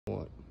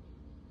What?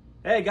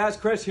 Hey guys,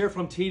 Chris here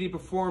from TD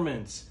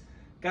Performance.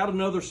 Got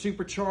another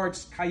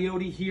supercharged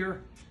Coyote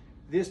here.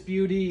 This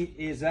beauty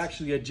is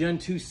actually a Gen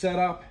 2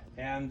 setup,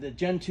 and the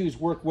Gen 2s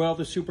work well.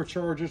 The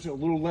superchargers a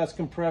little less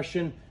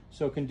compression,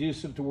 so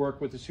conducive to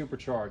work with the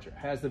supercharger. It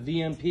has the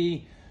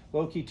VMP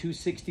Loki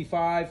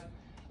 265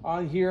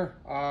 on here,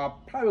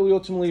 probably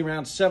ultimately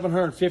around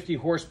 750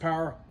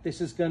 horsepower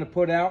this is going to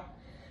put out.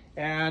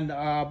 And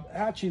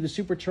actually the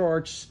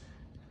supercharged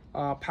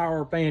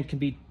power band can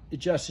be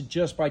adjusted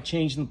just by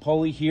changing the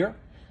pulley here.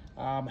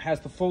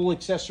 Has the full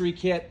accessory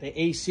kit, the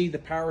AC, the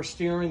power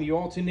steering, the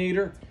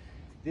alternator.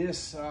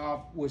 This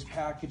was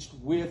packaged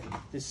with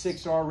the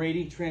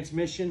 6R80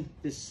 transmission.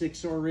 This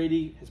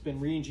 6R80 has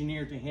been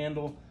re-engineered to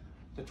handle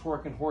the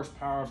torque and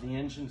horsepower of the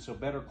engine, so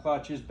better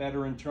clutches,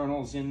 better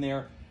internals in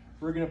there.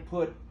 We're gonna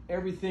put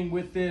everything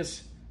with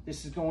this.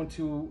 This is going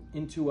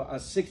into a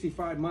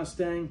 65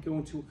 Mustang,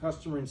 going to a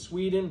customer in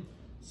Sweden.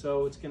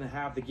 So it's gonna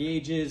have the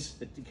gauges,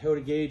 the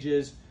Dakota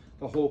gauges,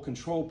 the whole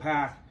control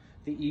pack,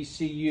 the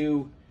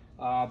ECU,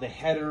 the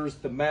headers,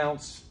 the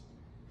mounts,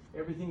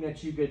 everything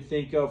that you could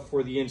think of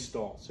for the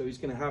install. So he's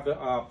going to have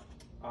a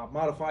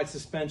modified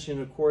suspension,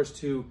 of course,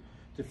 to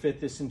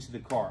fit this into the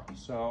car.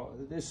 So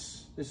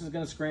this is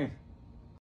going to scream.